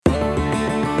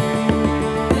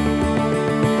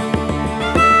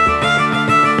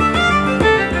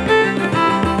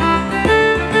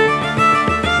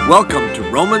Welcome to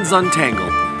Romans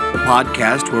Untangled, the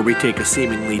podcast where we take a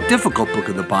seemingly difficult book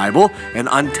of the Bible and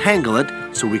untangle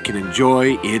it so we can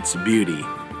enjoy its beauty.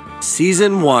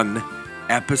 Season 1,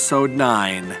 Episode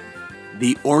 9,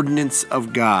 The Ordinance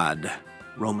of God,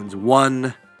 Romans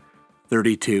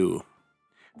 1:32.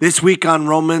 This week on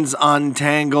Romans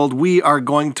Untangled, we are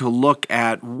going to look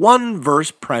at one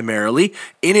verse primarily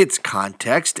in its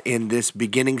context in this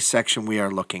beginning section we are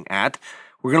looking at.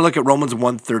 We're going to look at Romans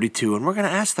 1:32, and we're going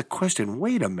to ask the question,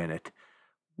 wait a minute,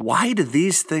 why do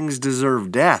these things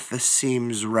deserve death? This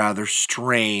seems rather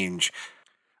strange.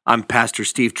 I'm Pastor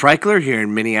Steve Treichler here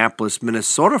in Minneapolis,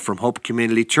 Minnesota from Hope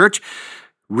Community Church.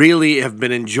 Really have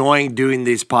been enjoying doing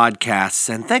these podcasts,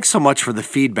 and thanks so much for the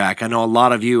feedback. I know a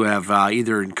lot of you have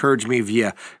either encouraged me via,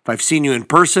 if I've seen you in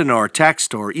person or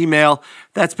text or email,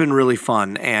 that's been really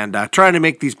fun, and trying to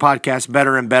make these podcasts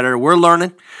better and better. We're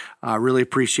learning. Really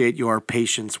appreciate your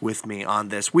patience with me on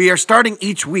this. We are starting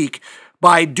each week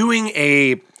by doing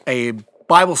a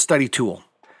Bible study tool.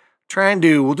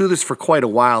 We'll do this for quite a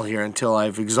while here until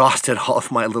I've exhausted all of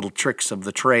my little tricks of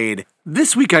the trade.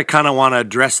 This week, I kind of want to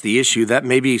address the issue that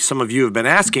maybe some of you have been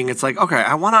asking. It's like, okay,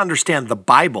 I want to understand the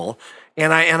Bible,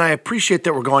 and I appreciate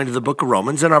that we're going to the book of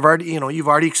Romans, and you've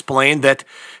already explained that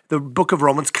the book of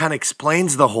Romans kind of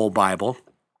explains the whole Bible.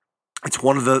 It's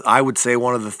I would say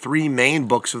one of the three main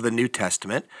books of the New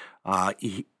Testament, parts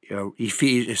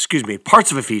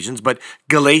of Ephesians, but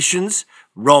Galatians,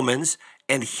 Romans,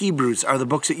 and Hebrews are the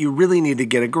books that you really need to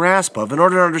get a grasp of in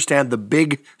order to understand the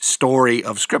big story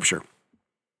of Scripture.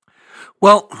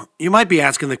 Well, you might be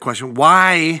asking the question,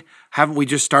 why haven't we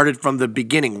just started from the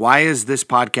beginning? Why is this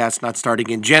podcast not starting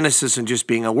in Genesis and just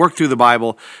being a work through the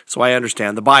Bible so I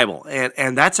understand the Bible?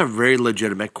 And that's a very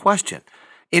legitimate question.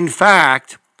 In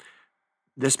fact,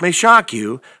 this may shock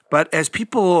you, but as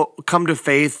people come to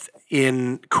faith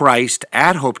in Christ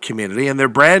at Hope Community and they're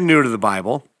brand new to the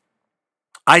Bible,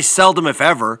 I seldom, if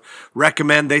ever,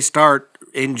 recommend they start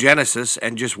in Genesis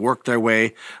and just work their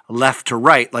way left to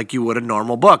right like you would a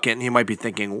normal book. And you might be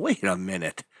thinking, wait a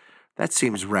minute, that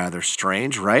seems rather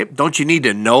strange, right? Don't you need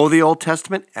to know the Old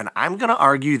Testament? And I'm going to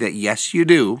argue that yes, you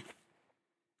do.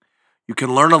 You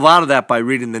can learn a lot of that by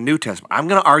reading the New Testament. I'm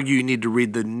going to argue you need to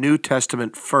read the New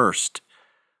Testament first.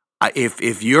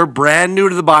 If you're brand new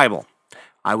to the Bible,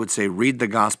 I would say read the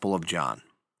Gospel of John.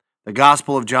 The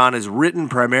Gospel of John is written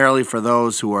primarily for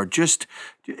those who are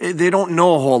they don't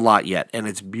know a whole lot yet, and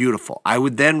it's beautiful. I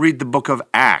would then read the book of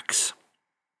Acts.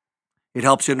 It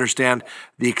helps you understand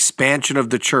the expansion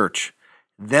of the church.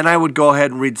 Then I would go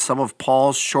ahead and read some of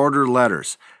Paul's shorter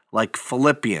letters, like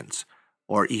Philippians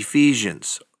or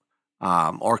Ephesians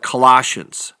or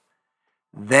Colossians.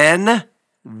 Then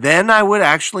I would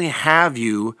actually have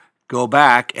you go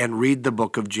back and read the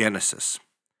book of Genesis.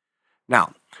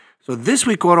 Now, so this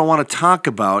week what I want to talk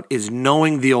about is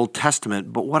knowing the Old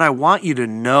Testament, but what I want you to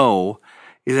know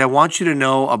is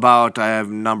about, I have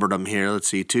numbered them here,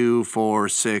 2, 4,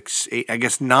 6,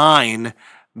 8, 9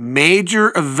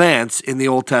 major events in the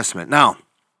Old Testament. Now,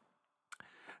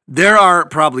 there are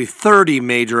probably 30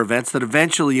 major events that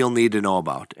eventually you'll need to know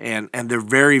about, and they're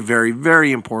very, very,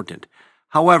 very important.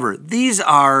 However, these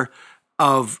are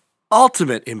of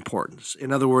ultimate importance.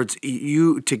 In other words,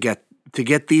 to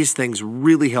get these things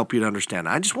really help you to understand.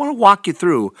 I just want to walk you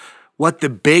through what the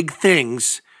big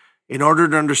things, in order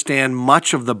to understand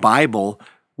much of the Bible,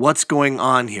 what's going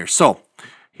on here. So,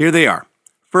 here they are.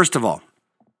 First of all,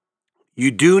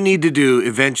 you do need to do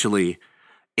eventually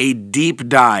a deep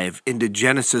dive into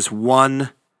Genesis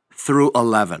 1 through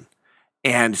 11.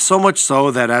 And so much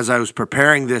so that as I was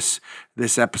preparing this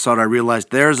episode, I realized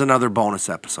there's another bonus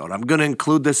episode. I'm going to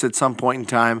include this at some point in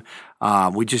time.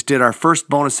 We just did our first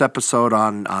bonus episode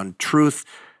on truth,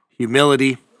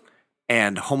 humility,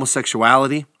 and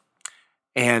homosexuality,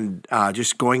 and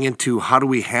just going into how do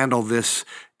we handle this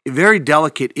very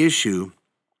delicate issue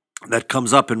that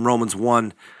comes up in Romans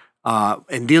 1,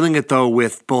 and dealing it, though,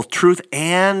 with both truth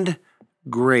and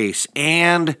grace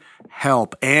and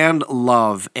help and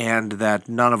love, and that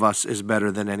none of us is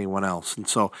better than anyone else. And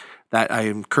so that I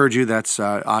encourage you, that's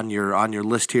on your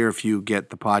list here if you get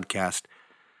the podcast.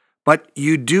 But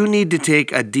you do need to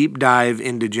take a deep dive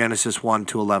into Genesis 1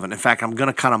 to 11. In fact, I'm going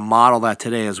to kind of model that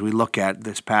today as we look at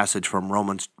this passage from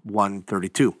Romans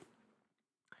 1:32.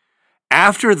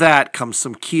 After that comes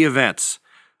some key events.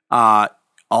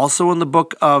 Also in the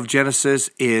book of Genesis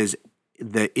is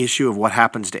the issue of what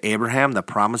happens to Abraham, the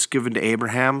promise given to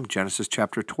Abraham, Genesis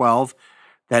chapter 12,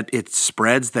 that it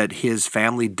spreads, that his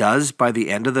family does by the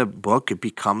end of the book. It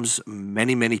becomes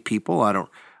many, many people. I don't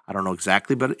know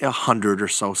exactly, but 100 or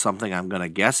so, something I'm going to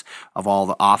guess, of all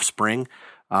the offspring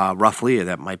roughly.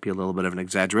 That might be a little bit of an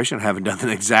exaggeration. I haven't done an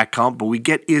exact count, but we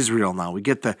get Israel now. We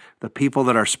get the people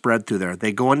that are spread through there.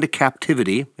 They go into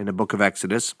captivity in the book of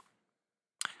Exodus.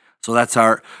 So that's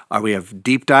we have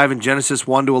deep dive in Genesis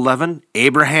 1 to 11.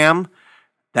 Abraham,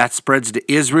 that spreads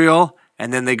to Israel,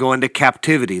 and then they go into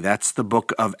captivity. That's the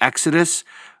book of Exodus.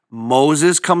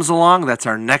 Moses comes along. That's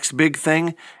our next big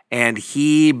thing, and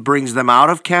he brings them out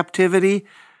of captivity.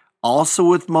 Also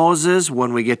with Moses,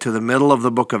 when we get to the middle of the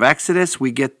book of Exodus,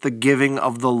 we get the giving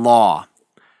of the law.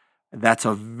 That's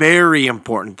a very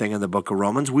important thing in the book of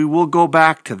Romans. We will go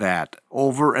back to that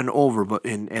over and over, but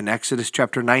in Exodus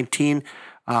chapter 19,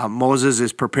 Moses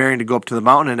is preparing to go up to the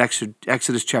mountain in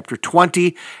Exodus chapter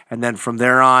 20, and then from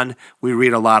there on, we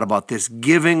read a lot about this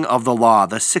giving of the law,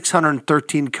 the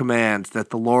 613 commands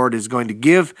that the Lord is going to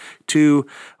give to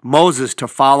Moses to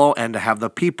follow and to have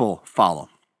the people follow.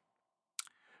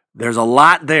 There's a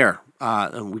lot there,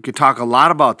 and we could talk a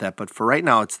lot about that, but for right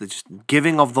now, it's the just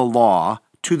giving of the law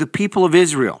to the people of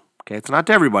Israel. Okay, it's not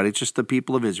to everybody, it's just the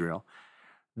people of Israel.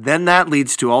 Then that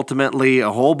leads to ultimately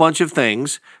a whole bunch of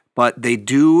things, but they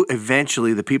do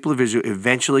eventually, the people of Israel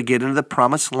eventually get into the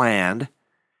promised land,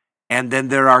 and then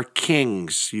there are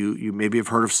kings. You maybe have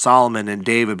heard of Solomon and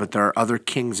David, but there are other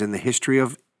kings in the history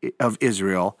of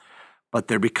Israel. But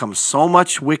there becomes so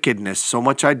much wickedness, so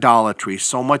much idolatry,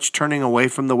 so much turning away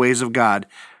from the ways of God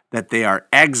that they are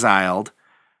exiled.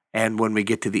 And when we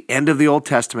get to the end of the Old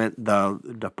Testament,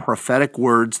 the prophetic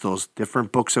words, those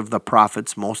different books of the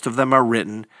prophets, most of them are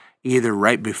written either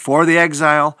right before the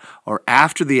exile or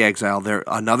after the exile.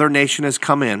 Another nation has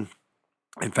come in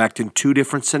fact, in two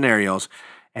different scenarios,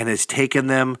 and has taken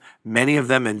them, many of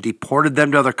them, and deported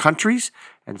them to other countries,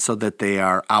 and so that they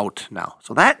are out now.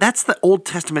 So that's the Old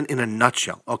Testament in a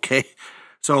nutshell, okay?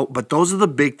 So, but those are the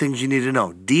big things you need to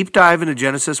know. Deep dive into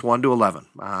Genesis 1 to 11.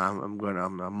 I'm going to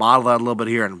model that a little bit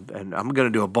here, and I'm going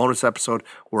to do a bonus episode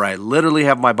where I literally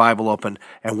have my Bible open,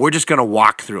 and we're just going to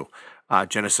walk through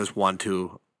Genesis 1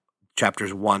 to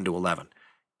chapters 1 to 11.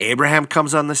 Abraham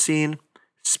comes on the scene,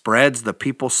 the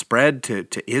people spread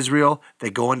to Israel. They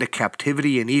go into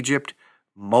captivity in Egypt.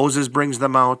 Moses brings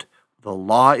them out. The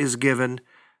law is given.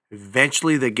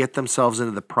 Eventually, they get themselves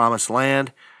into the promised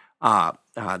land.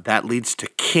 That leads to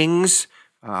kings,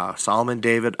 Solomon,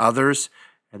 David, others,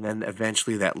 and then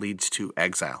eventually that leads to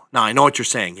exile. Now, I know what you're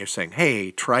saying. You're saying,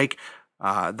 hey, Trike,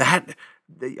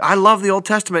 I love the Old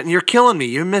Testament, and you're killing me.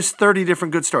 You missed 30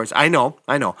 different good stories. I know.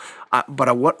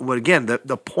 But what again,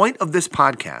 the point of this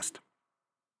podcast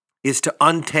is to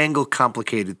untangle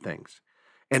complicated things.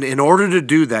 And in order to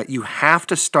do that, you have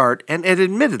to start, and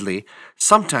admittedly,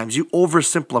 sometimes you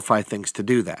oversimplify things to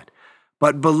do that.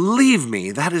 But believe me,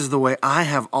 that is the way I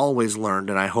have always learned,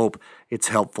 and I hope it's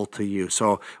helpful to you.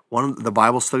 So one of the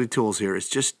Bible study tools here is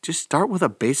just start with a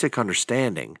basic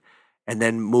understanding and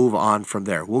then move on from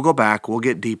there. We'll go back, we'll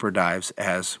get deeper dives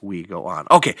as we go on.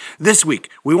 Okay, this week,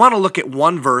 we want to look at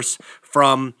one verse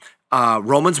from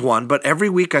Romans 1, but every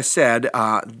week I said,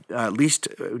 at least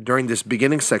during this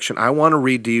beginning section, I want to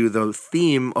read to you the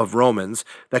theme of Romans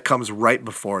that comes right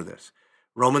before this.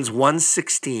 Romans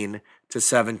 1:16 to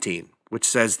 17, which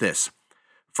says this: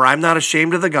 "For I am not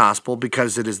ashamed of the gospel,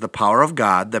 because it is the power of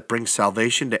God that brings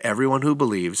salvation to everyone who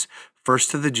believes, first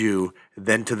to the Jew,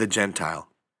 then to the Gentile.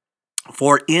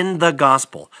 For in the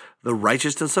gospel, the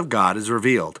righteousness of God is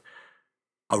revealed,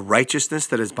 a righteousness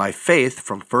that is by faith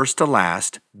from first to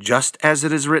last, just as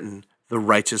it is written, the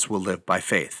righteous will live by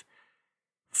faith."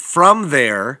 From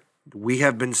there, we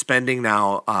have been spending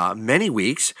now many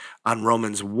weeks on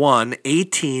Romans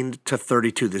 1:18 to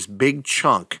 32, this big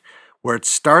chunk where it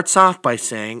starts off by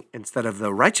saying, instead of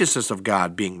the righteousness of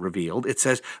God being revealed, it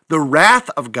says the wrath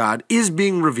of God is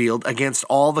being revealed against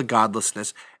all the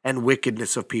godlessness and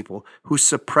wickedness of people who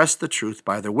suppress the truth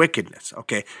by their wickedness.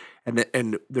 Okay,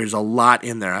 and there's a lot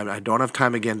in there. I don't have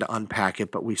time again to unpack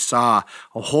it, but we saw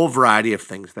a whole variety of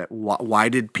things. That why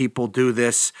did people do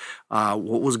this?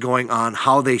 What was going on?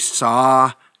 How they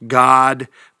saw God,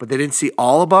 but they didn't see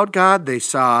all about God. They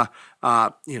saw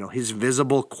his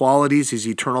visible qualities, his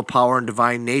eternal power and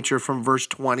divine nature from verse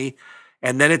 20.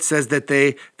 And then it says that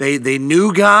they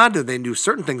knew God, they knew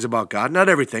certain things about God, not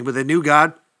everything, but they knew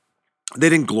God. They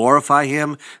didn't glorify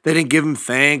him, they didn't give him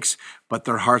thanks, but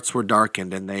their hearts were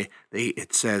darkened, and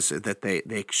it says that they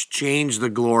exchanged the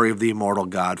glory of the immortal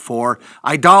God for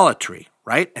idolatry,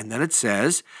 right? And then it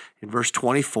says in verse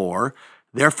 24,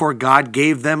 "Therefore God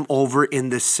gave them over in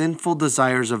the sinful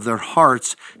desires of their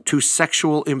hearts to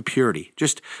sexual impurity."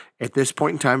 Just at this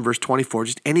point in time, verse 24,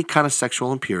 just any kind of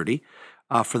sexual impurity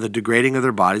for the degrading of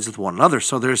their bodies with one another.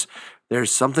 So there's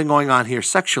something going on here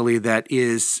sexually that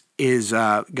is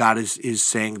God is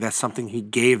saying that's something he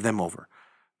gave them over.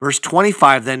 Verse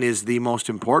 25 then is the most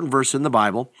important verse in the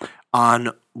Bible on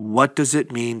what does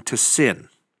it mean to sin.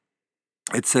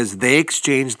 It says, they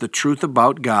exchanged the truth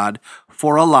about God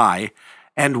for a lie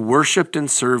and worshiped and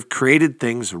served created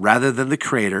things rather than the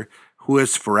Creator, who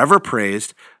is forever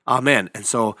praised. Amen. And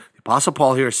so the Apostle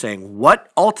Paul here is saying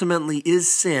what ultimately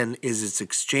is sin is it's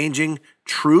exchanging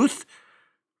truth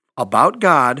about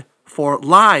God for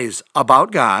lies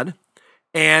about God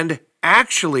and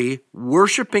actually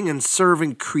worshiping and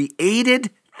serving created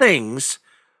things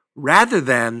rather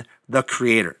than the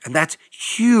Creator. And that's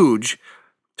huge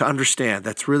to understand.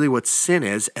 That's really what sin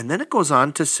is. And then it goes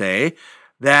on to say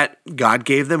that God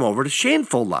gave them over to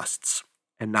shameful lusts.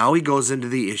 And now he goes into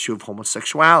the issue of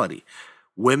homosexuality.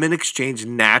 Women exchange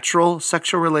natural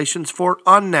sexual relations for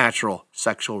unnatural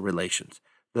sexual relations.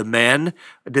 The men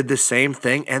did the same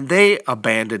thing, and they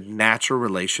abandoned natural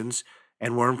relations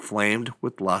and were inflamed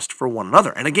with lust for one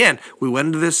another. And again, we went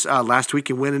into this last week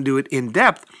and went into it in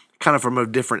depth, kind of from a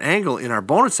different angle in our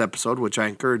bonus episode, which I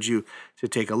encourage you to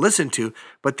take a listen to.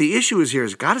 But the issue is here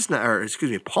is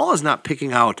Paul is not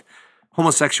picking out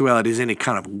homosexuality as any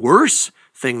kind of worse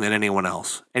thing than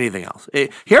anything else. He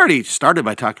already started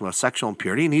by talking about sexual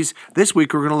impurity, and this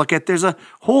week we're going to look at, there's a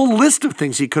whole list of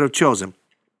things he could have chosen.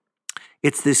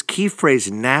 It's this key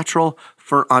phrase, natural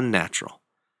for unnatural.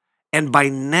 And by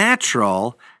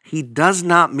natural, he does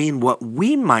not mean what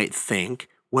we might think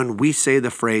when we say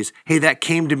the phrase, hey, that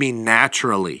came to me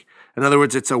naturally. In other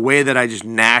words, it's a way that I just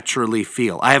naturally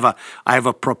feel. I have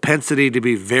a propensity to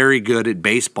be very good at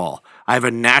baseball. I have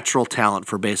a natural talent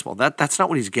for baseball. That's not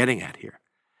what he's getting at here.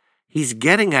 He's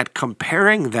getting at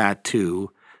comparing that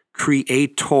to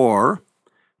creator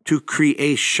to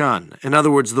creation. In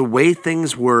other words, the way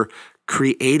things were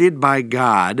created by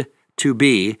God to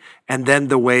be, and then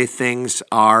the way things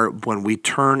are when we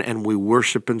turn and we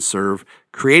worship and serve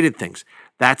created things.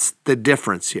 That's the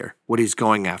difference here, what he's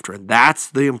going after. And that's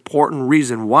the important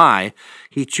reason why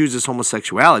he chooses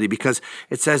homosexuality, because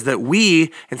it says that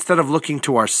we, instead of looking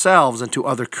to ourselves and to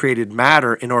other created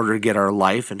matter in order to get our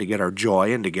life and to get our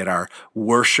joy and to get our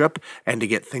worship and to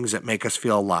get things that make us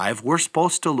feel alive, we're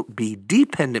supposed to be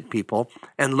dependent people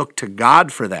and look to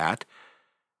God for that.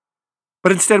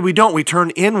 But instead we don't. We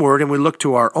turn inward and we look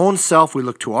to our own self. We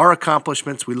look to our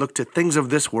accomplishments. We look to things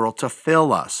of this world to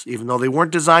fill us, even though they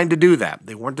weren't designed to do that.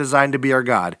 They weren't designed to be our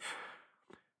God.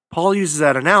 Paul uses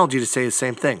that analogy to say the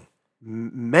same thing.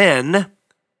 Men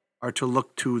are to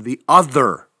look to the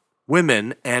other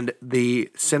women, and the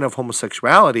sin of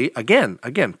homosexuality, again,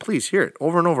 please hear it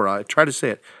over and over. I try to say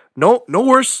it. No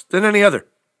worse than any other.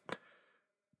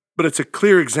 But it's a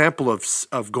clear example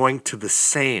of going to the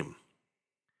same.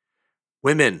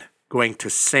 Women going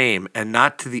to same and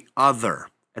not to the other.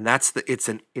 And it's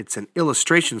an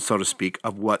illustration, so to speak,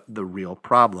 of what the real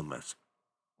problem is.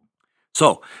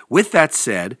 So with that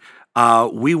said,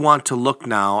 we want to look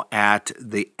now at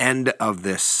the end of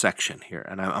this section here.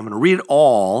 And I'm going to read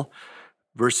all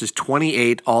verses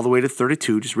 28 all the way to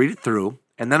 32. Just read it through.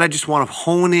 And then I just want to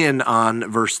hone in on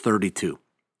verse 32.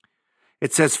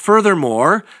 It says,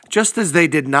 furthermore, just as they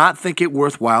did not think it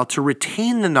worthwhile to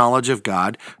retain the knowledge of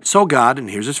God, so God, and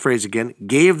here's his phrase again,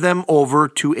 gave them over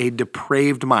to a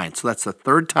depraved mind. So that's the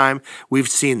third time we've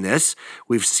seen this.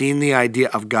 We've seen the idea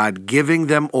of God giving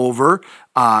them over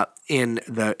in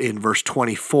verse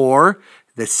 24,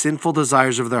 the sinful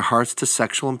desires of their hearts to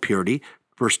sexual impurity.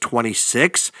 Verse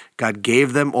 26, God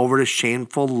gave them over to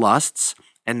shameful lusts.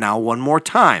 And now one more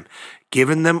time,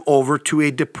 given them over to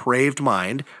a depraved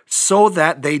mind, so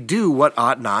that they do what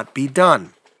ought not be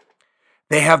done.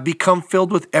 They have become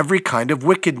filled with every kind of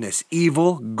wickedness,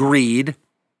 evil, greed,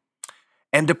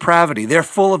 and depravity. They're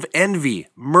full of envy,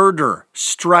 murder,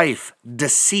 strife,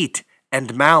 deceit,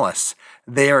 and malice.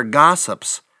 They are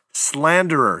gossips,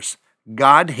 slanderers,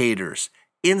 God-haters,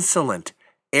 insolent,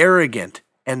 arrogant,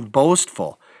 and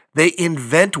boastful. They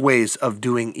invent ways of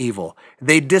doing evil.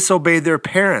 They disobey their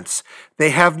parents.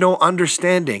 They have no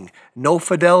understanding, no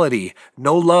fidelity,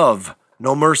 no love,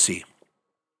 no mercy.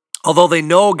 Although they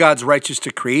know God's righteous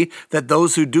decree that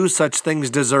those who do such things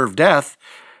deserve death,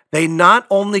 they not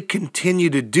only continue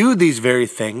to do these very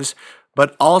things,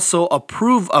 but also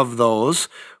approve of those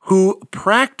who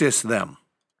practice them.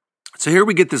 So here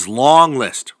we get this long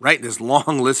list, right? This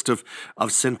long list of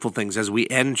sinful things as we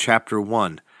end chapter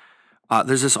 1.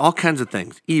 There's all kinds of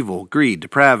things: evil, greed,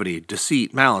 depravity,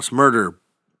 deceit, malice, murder,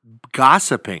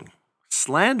 gossiping,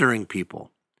 slandering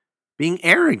people, being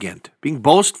arrogant, being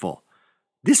boastful,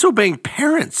 disobeying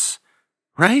parents,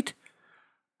 right?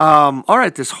 All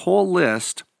right, this whole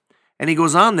list. And he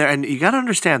goes on there, and you got to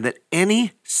understand that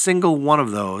any single one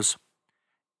of those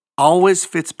always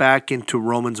fits back into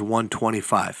Romans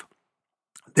 1:25.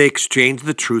 They exchange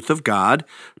the truth of God,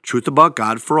 truth about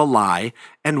God, for a lie,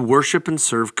 and worship and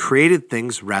serve created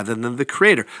things rather than the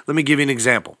Creator. Let me give you an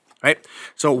example, right?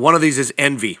 So one of these is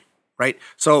envy, right?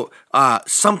 So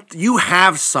you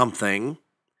have something,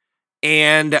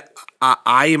 and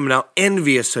I am now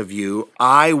envious of you.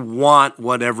 I want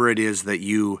whatever it is that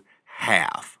you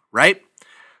have, right?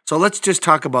 So let's just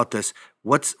talk about this.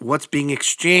 What's being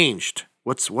exchanged?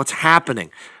 What's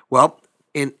happening? Well,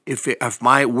 if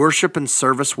my worship and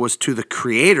service was to the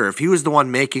Creator, if He was the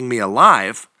one making me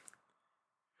alive,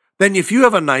 then if you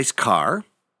have a nice car,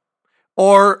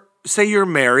 or say you're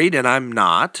married and I'm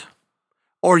not,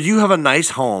 or you have a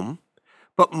nice home,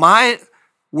 but my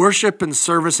worship and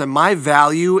service and my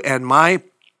value and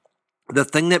the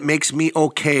thing that makes me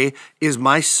okay is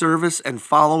my service and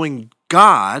following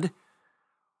God,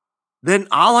 then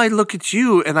I look at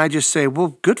you and I just say,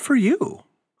 well, good for you.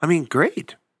 I mean,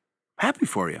 great. Happy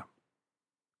for you.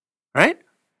 Right?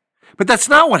 But that's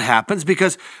not what happens,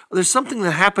 because there's something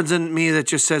that happens in me that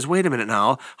just says, wait a minute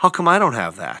now, how come I don't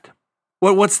have that?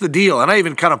 What's the deal? And I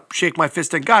even kind of shake my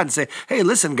fist at God and say, hey,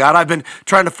 listen, God, I've been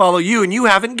trying to follow you and you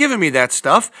haven't given me that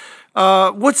stuff.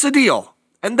 What's the deal?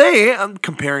 And I'm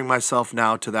comparing myself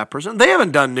now to that person. They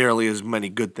haven't done nearly as many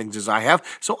good things as I have,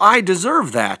 so I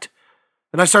deserve that.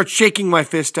 And I start shaking my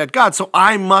fist at God, so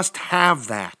I must have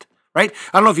that, right?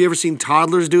 I don't know if you've ever seen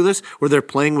toddlers do this, where they're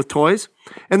playing with toys,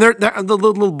 and the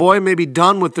little boy may be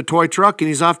done with the toy truck, and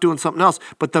he's off doing something else,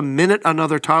 but the minute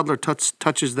another toddler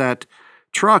touches that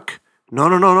truck,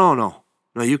 no,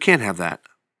 you can't have that.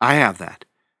 I have that.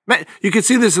 Man, you can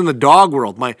see this in the dog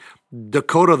world. My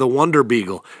Dakota, the Wonder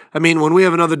Beagle. I mean, when we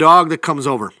have another dog that comes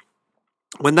over,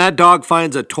 when that dog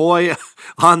finds a toy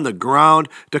on the ground,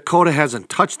 Dakota hasn't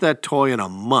touched that toy in a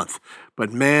month.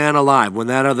 But man alive, when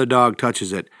that other dog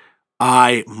touches it,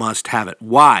 I must have it.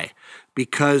 Why?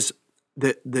 Because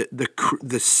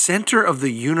the center of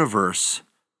the universe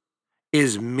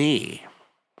is me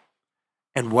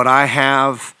and what I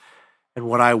have and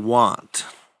what I want.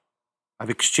 I've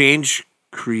exchanged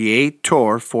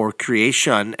creator for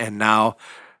creation, and now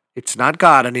it's not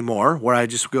God anymore, where I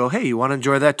just go, hey, you want to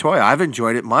enjoy that toy? I've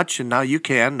enjoyed it much, and now you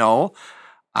can. No,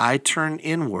 I turn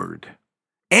inward.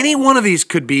 Any one of these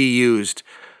could be used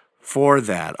for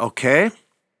that, okay?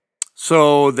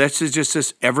 So this is just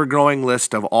this ever-growing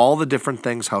list of all the different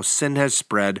things, how sin has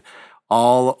spread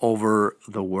all over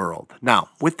the world.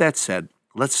 Now, with that said,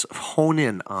 let's hone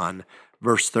in on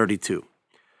verse 32,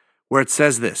 where it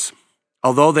says this: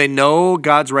 although they know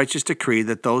God's righteous decree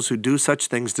that those who do such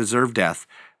things deserve death,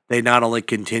 they not only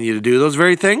continue to do those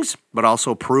very things, but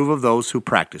also approve of those who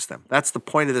practice them. That's the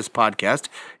point of this podcast,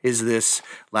 is this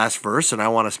last verse, and I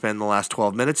want to spend the last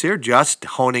 12 minutes here just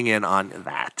honing in on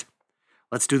that.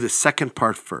 Let's do the second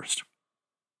part first.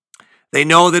 They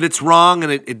know that it's wrong,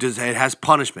 and it has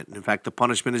punishment. In fact, the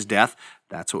punishment is death.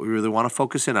 That's what we really want to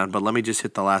focus in on, but let me just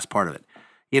hit the last part of it.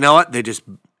 You know what? They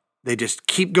just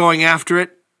keep going after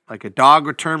it. Like a dog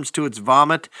returns to its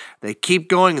vomit. They keep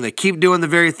going and they keep doing the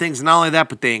very things. And not only that,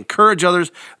 but they encourage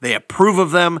others. They approve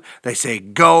of them. They say,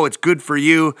 go, it's good for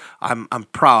you. I'm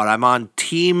proud. I'm on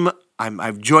team.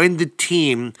 I've joined the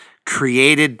team.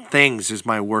 Created things is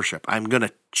my worship. I'm going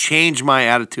to change my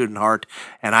attitude and heart,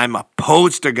 and I'm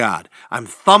opposed to God. I'm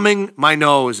thumbing my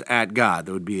nose at God.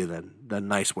 That would be the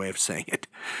nice way of saying it.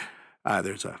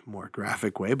 There's a more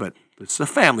graphic way, but it's a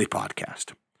family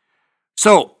podcast.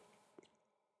 So,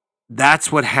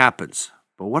 that's what happens.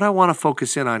 But what I want to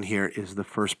focus in on here is the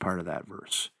first part of that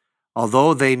verse.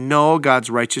 Although they know God's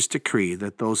righteous decree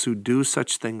that those who do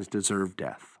such things deserve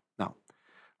death. Now,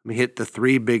 let me hit the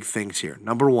three big things here.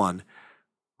 Number one,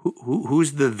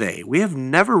 who's the they? We have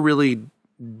never really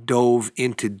dove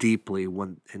into deeply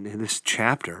in this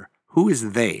chapter. Who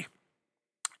is they?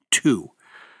 Two,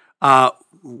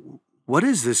 what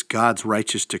is this God's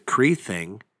righteous decree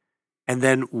thing? And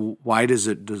then why does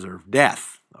it deserve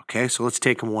death? Okay, so let's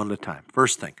take them one at a time.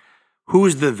 First thing,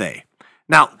 who's the they?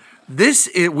 Now,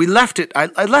 we left it.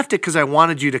 I left it because I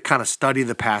wanted you to kind of study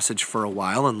the passage for a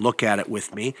while and look at it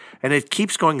with me. And it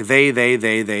keeps going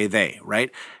they,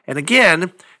 right? And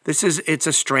again, it's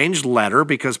a strange letter,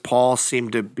 because Paul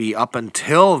seemed to be, up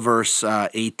until verse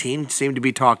 18, seemed to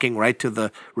be talking right to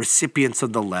the recipients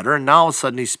of the letter. And now all of a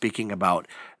sudden he's speaking about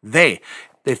they.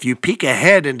 If you peek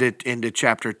ahead into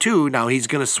chapter 2, now he's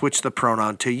going to switch the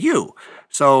pronoun to you.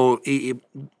 So,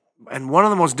 and one of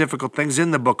the most difficult things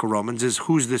in the book of Romans is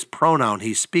who's this pronoun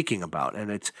he's speaking about. And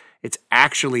it's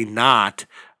actually not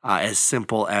as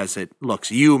simple as it looks.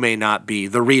 You may not be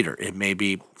the reader. It may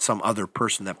be some other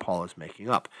person that Paul is making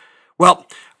up. Well,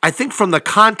 I think from the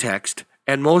context,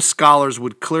 and most scholars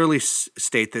would clearly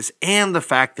state this, and the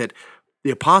fact that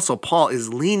the Apostle Paul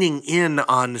is leaning in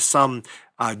on some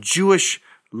Jewish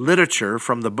literature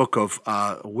from the book of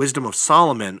Wisdom of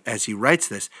Solomon as he writes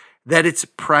this, that it's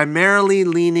primarily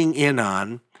leaning in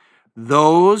on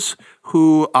those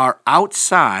who are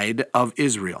outside of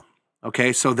Israel.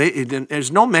 Okay, so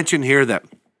there's no mention here that,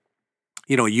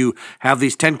 you have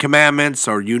these 10 commandments,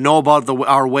 or about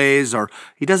our ways, or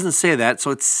he doesn't say that.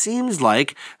 So it seems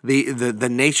like the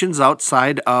nations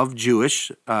outside of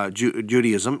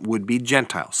Judaism would be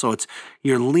Gentiles. So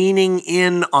you're leaning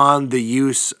in on the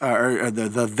use, or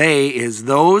the they is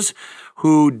those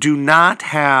who do not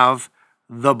have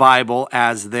the Bible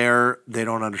as they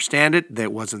don't understand it.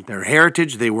 That wasn't their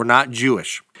heritage. They were not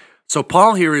Jewish. So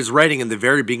Paul here is writing in the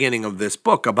very beginning of this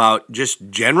book about just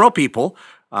general people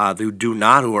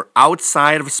who are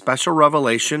outside of special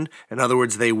revelation. In other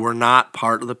words, they were not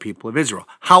part of the people of Israel.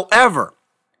 However,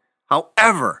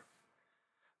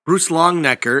 Bruce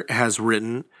Longnecker has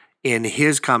written in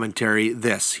his commentary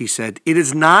this. He said, "It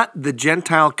is not the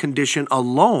Gentile condition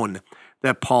alone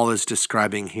that Paul is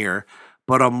describing here,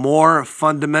 but a more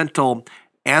fundamental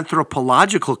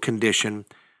anthropological condition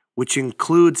which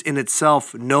includes in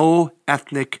itself no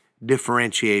ethnic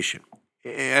differentiation."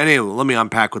 Anyway, let me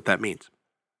unpack what that means.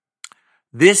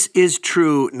 This is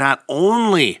true not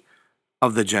only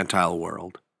of the Gentile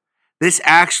world. This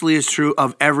actually is true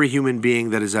of every human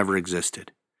being that has ever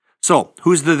existed. So,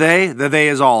 who's the they? The they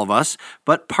is all of us,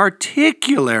 but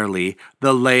particularly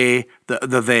the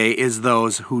they is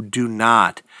those who do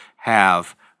not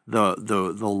have the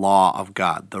law of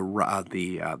God,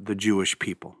 the Jewish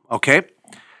people. Okay?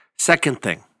 Second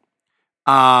thing,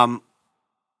 what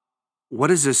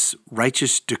is this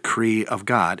righteous decree of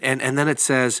God? And then it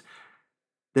says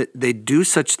that they do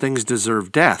such things deserve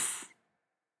death.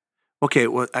 Okay,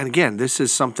 well, and again, this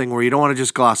is something where you don't want to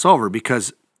just gloss over,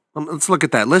 because let's look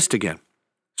at that list again.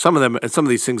 Some of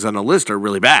these things on the list are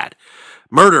really bad.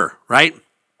 Murder, right?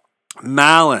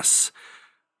 Malice,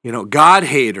 God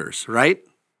haters, right?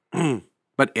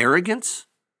 But arrogance,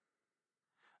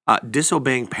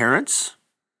 disobeying parents,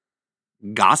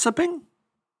 gossiping.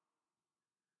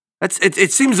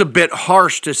 It seems a bit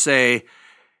harsh to say,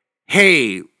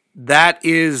 hey, that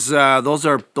is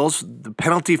the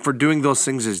penalty for doing those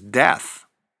things is death.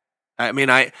 I mean,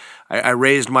 I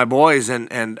raised my boys,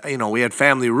 and we had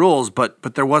family rules,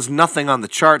 but there was nothing on the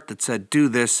chart that said do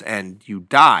this and you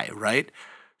die, right?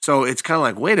 So it's kind of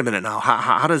like, wait a minute now,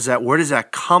 how does that? Where does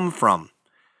that come from?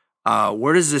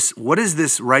 What is this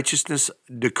righteousness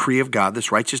decree of God?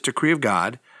 This righteous decree of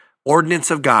God,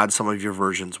 ordinance of God, some of your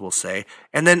versions will say,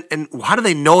 and how do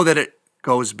they know that it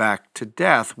goes back to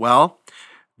death? Well,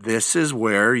 this is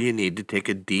where you need to take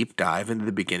a deep dive into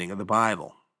the beginning of the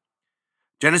Bible.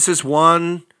 Genesis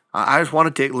 1, I just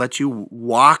want to let you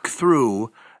walk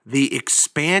through the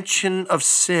expansion of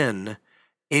sin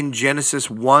in Genesis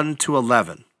 1 to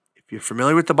 11. If you're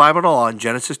familiar with the Bible at all, in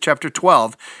Genesis chapter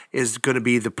 12 is going to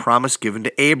be the promise given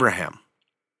to Abraham.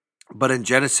 But in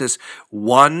Genesis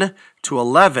 1 to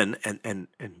 11, and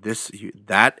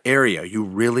that area, you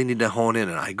really need to hone in.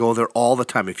 And I go there all the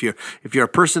time. If you're a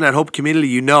person at Hope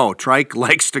Community, Trike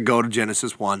likes to go to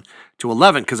Genesis 1 to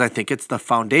 11 because I think it's the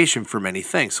foundation for many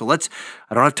things. So I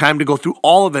don't have time to go through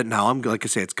all of it now. Like I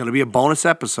say, it's going to be a bonus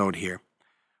episode here.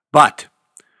 But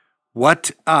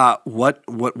what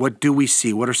do we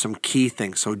see? What are some key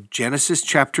things? So Genesis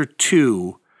chapter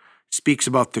 2 speaks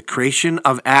about the creation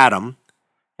of Adam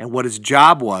and what his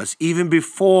job was, even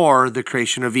before the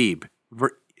creation of Eve.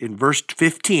 In verse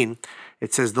 15,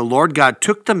 it says, "The Lord God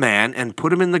took the man and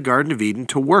put him in the Garden of Eden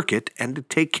to work it and to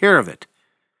take care of it.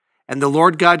 And the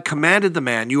Lord God commanded the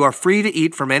man, 'You are free to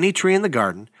eat from any tree in the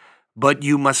garden, but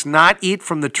you must not eat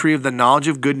from the tree of the knowledge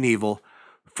of good and evil,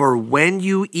 for when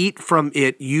you eat from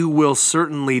it, you will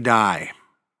certainly die.'"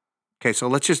 Okay, so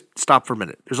let's just stop for a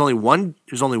minute. There's only one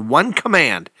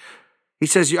command. He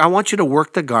says, I want you to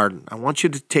work the garden. I want you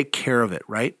to take care of it,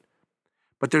 right?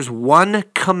 But there's one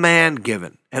command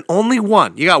given, and only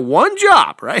one. You got one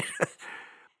job, right?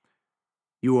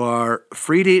 You are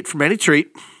free to eat from any tree,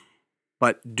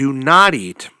 but do not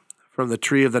eat from the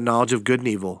tree of the knowledge of good and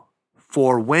evil,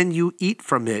 for when you eat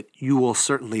from it, you will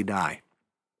certainly die.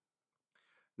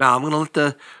 Now, I'm going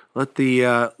to let the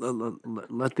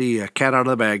cat out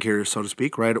of the bag here, so to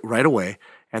speak, right away.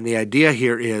 And the idea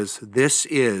here is this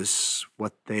is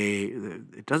what's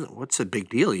the big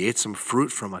deal? You ate some fruit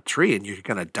from a tree and you're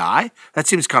going to die? That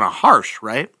seems kind of harsh,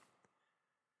 right?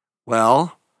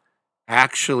 Well,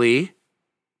 actually,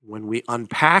 when we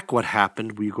unpack what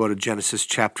happened, we go to Genesis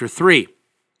chapter 3.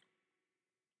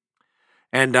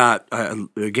 And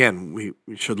again, we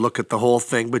should look at the whole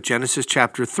thing, but Genesis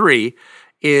chapter 3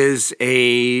 is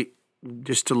a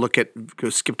just to look at, go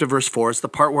skip to verse 4, it's the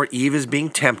part where Eve is being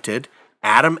tempted.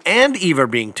 Adam and Eve are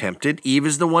being tempted. Eve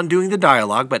is the one doing the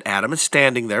dialogue, but Adam is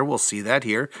standing there. We'll see that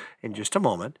here in just a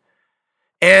moment.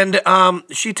 And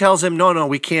she tells him, no,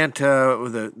 we can't.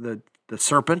 The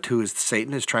serpent, who is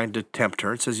Satan, is trying to tempt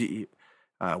her and says,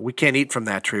 we can't eat from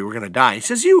that tree. We're going to die. He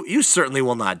says, you certainly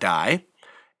will not die.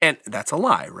 And that's a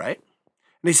lie, right?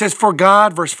 And he says, for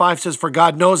God, verse 5 says, for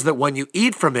God knows that when you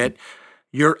eat from it,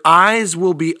 your eyes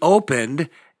will be opened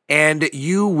and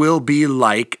you will be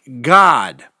like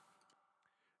God,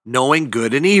 knowing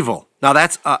good and evil. Now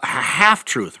that's a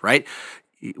half-truth, right?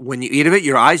 When you eat of it,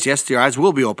 your eyes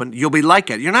will be opened. You'll be like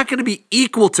it. You're not going to be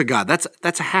equal to God.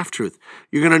 That's a half-truth.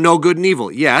 You're going to know good and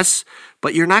evil, yes,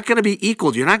 but you're not going to be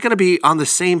equal. You're not going to be on the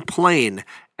same plane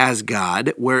as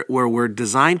God, where we're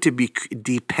designed to be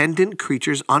dependent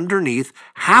creatures underneath,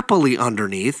 happily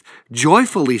underneath,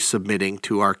 joyfully submitting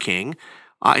to our King.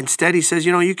 Instead, he says,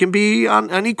 you can be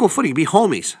on equal footing, be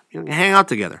homies. You can hang out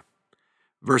together.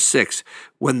 Verse 6,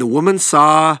 when the woman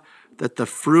saw that the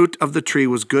fruit of the tree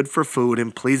was good for food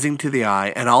and pleasing to the eye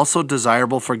and also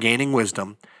desirable for gaining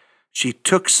wisdom, she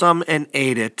took some and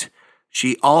ate it.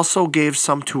 She also gave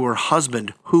some to her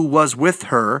husband who was with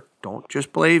her. Don't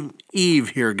just blame Eve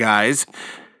here, guys.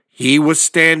 He was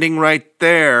standing right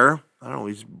there. I don't know,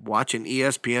 he's watching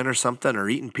ESPN or something or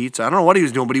eating pizza. I don't know what he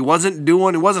was doing, but he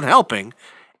wasn't helping.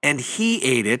 And he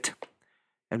ate it.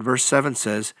 And verse 7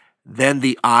 says, then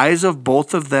the eyes of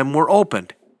both of them were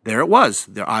opened. There it was.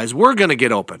 Their eyes were going to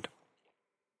get opened.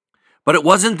 But it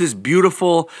wasn't this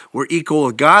beautiful, we're equal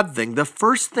with God thing. The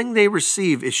first thing they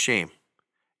receive is shame.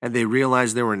 And they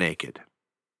realized they were naked.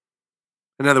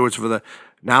 In other words,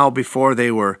 before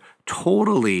they were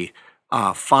totally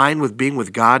fine with being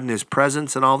with God in his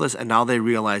presence and all this, and now they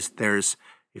realize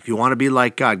if you want to be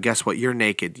like God, guess what? You're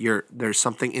naked. There's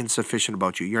something insufficient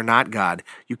about you. You're not God.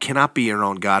 You cannot be your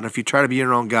own God. And if you try to be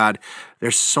your own God,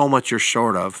 there's so much you're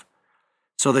short of.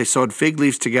 So they sewed fig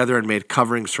leaves together and made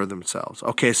coverings for themselves.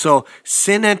 Okay, so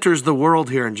sin enters the world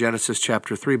here in Genesis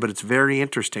chapter 3, but it's very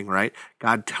interesting, right?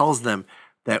 God tells them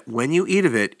that when you eat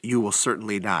of it, you will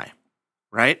certainly die,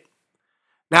 right?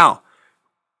 Now,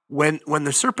 when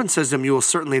the serpent says to them, you will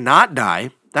certainly not die,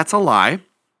 that's a lie.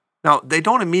 Now, they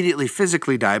don't immediately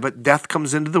physically die, but death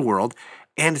comes into the world,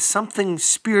 and something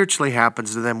spiritually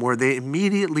happens to them where they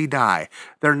immediately die.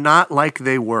 They're not like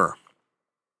they were.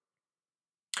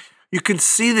 You can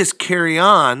see this carry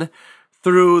on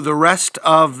through the rest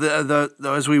of the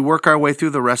as we work our way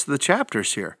through the rest of the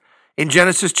chapters here. In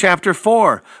Genesis chapter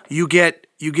 4, you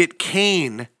get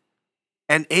Cain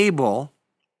and Abel,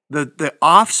 the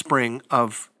offspring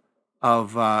of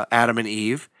Adam and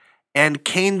Eve, and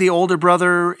Cain, the older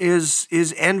brother,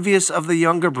 is envious of the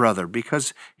younger brother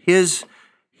because his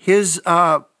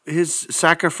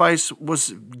sacrifice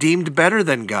was deemed better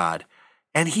than God,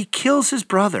 and he kills his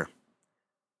brother.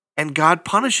 And God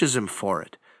punishes him for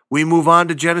it. We move on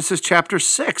to Genesis chapter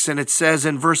 6, and it says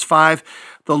in verse 5,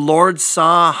 the Lord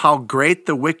saw how great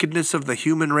the wickedness of the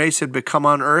human race had become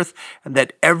on earth, and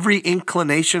that every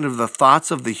inclination of the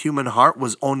thoughts of the human heart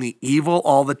was only evil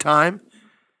all the time.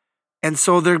 And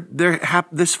so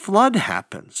this flood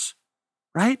happens,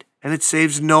 right? And it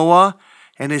saves Noah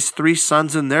and his 3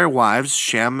 sons and their wives,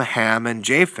 Shem, Ham, and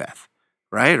Japheth,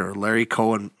 right? Or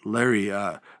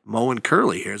Moe and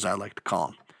Curly here, as I like to call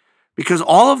them. Because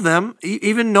all of them,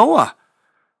 even Noah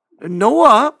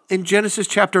in Genesis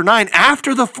chapter 9,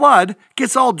 after the flood,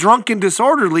 gets all drunk and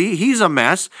disorderly. He's a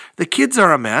mess. The kids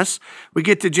are a mess. We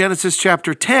get to Genesis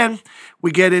chapter 10.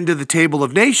 We get into the Table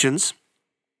of Nations,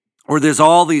 where there's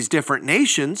all these different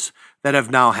nations that have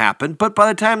now happened. But by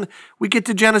the time we get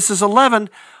to Genesis 11,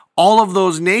 all of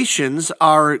those nations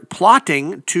are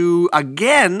plotting to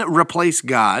again replace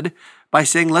God by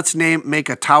saying, let's make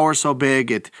a tower so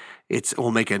big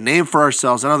we'll make a name for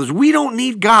ourselves and others. We don't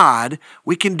need God.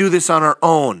 We can do this on our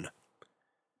own.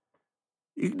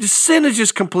 Sin is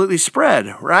just completely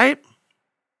spread, right?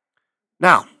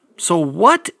 Now, so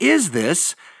what is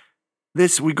this?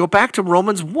 We go back to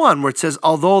Romans 1 where it says,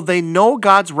 although they know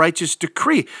God's righteous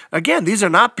decree. Again, these are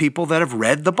not people that have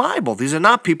read the Bible. These are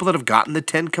not people that have gotten the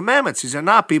 10 Commandments. These are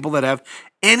not people that have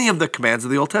any of the commands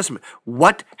of the Old Testament.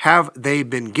 What have they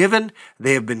been given?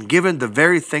 They have been given the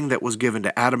very thing that was given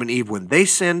to Adam and Eve when they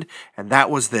sinned, and that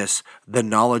was this, the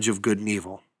knowledge of good and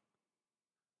evil.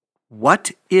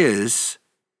 What is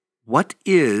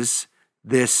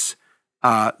this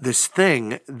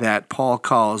thing that Paul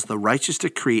calls the righteous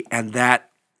decree, and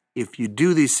that if you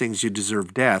do these things, you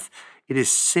deserve death? It is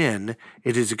sin.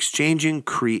 It is exchanging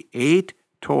creator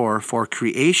for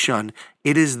creation.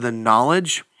 It is the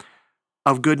knowledge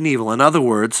of good and evil. In other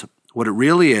words, what it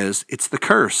really is, it's the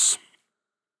curse.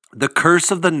 The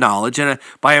curse of the knowledge, and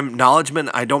by acknowledgement,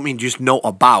 I don't mean just know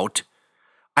about.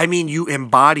 I mean you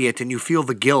embody it and you feel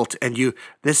the guilt, and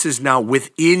this is now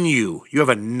within you. You have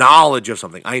a knowledge of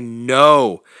something. I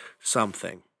know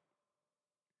something.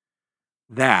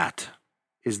 That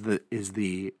is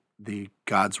the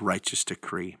God's righteous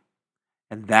decree.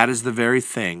 And that is the very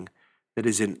thing that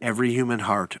is in every human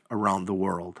heart around the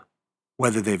world.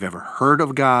 Whether they've ever heard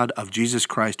of God, of Jesus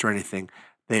Christ, or anything,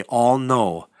 they all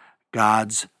know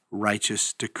God's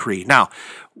righteous decree. Now,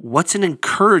 what's an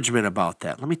encouragement about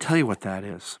that? Let me tell you what that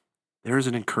is. There is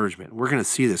an encouragement. We're going to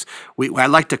see this. I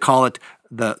like to call it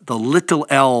the little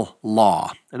L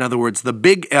law. In other words, the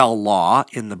big L law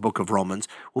in the book of Romans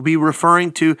will be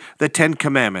referring to the Ten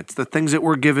Commandments, the things that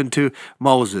were given to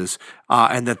Moses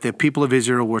and that the people of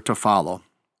Israel were to follow.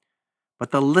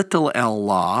 But the little L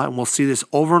law, and we'll see this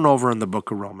over and over in the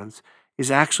book of Romans, is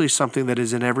actually something that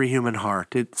is in every human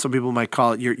heart. Some people might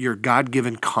call it your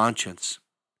God-given conscience.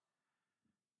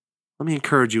 Let me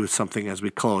encourage you with something as we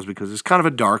close, because it's kind of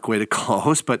a dark way to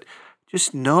close, but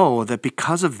just know that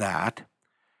because of that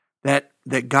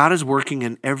God is working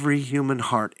in every human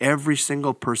heart, every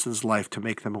single person's life, to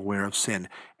make them aware of sin.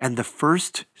 And the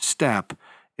first step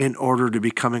in order to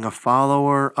becoming a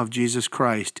follower of Jesus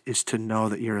Christ is to know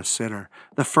that you're a sinner.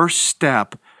 The first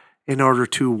step in order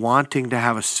to wanting to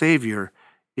have a Savior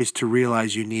is to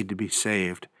realize you need to be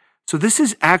saved. So this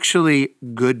is actually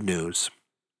good news.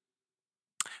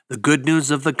 The good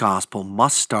news of the gospel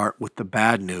must start with the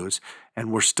bad news,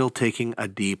 and we're still taking a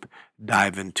deep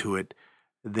dive into it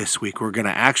this week. We're going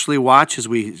to actually watch, as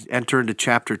we enter into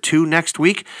chapter 2 next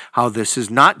week, how this is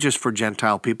not just for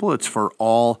Gentile people, it's for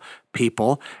all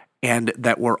people, and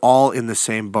that we're all in the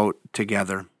same boat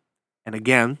together. And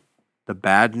again, the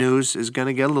bad news is going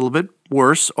to get a little bit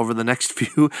worse over the next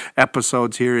few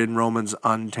episodes here in Romans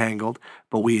Untangled,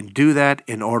 but we do that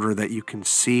in order that you can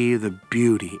see the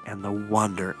beauty and the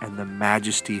wonder and the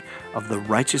majesty of the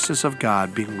righteousness of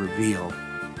God being revealed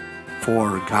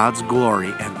for God's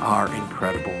glory and our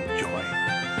incredible joy.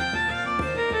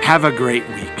 Have a great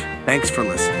week. Thanks for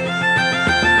listening.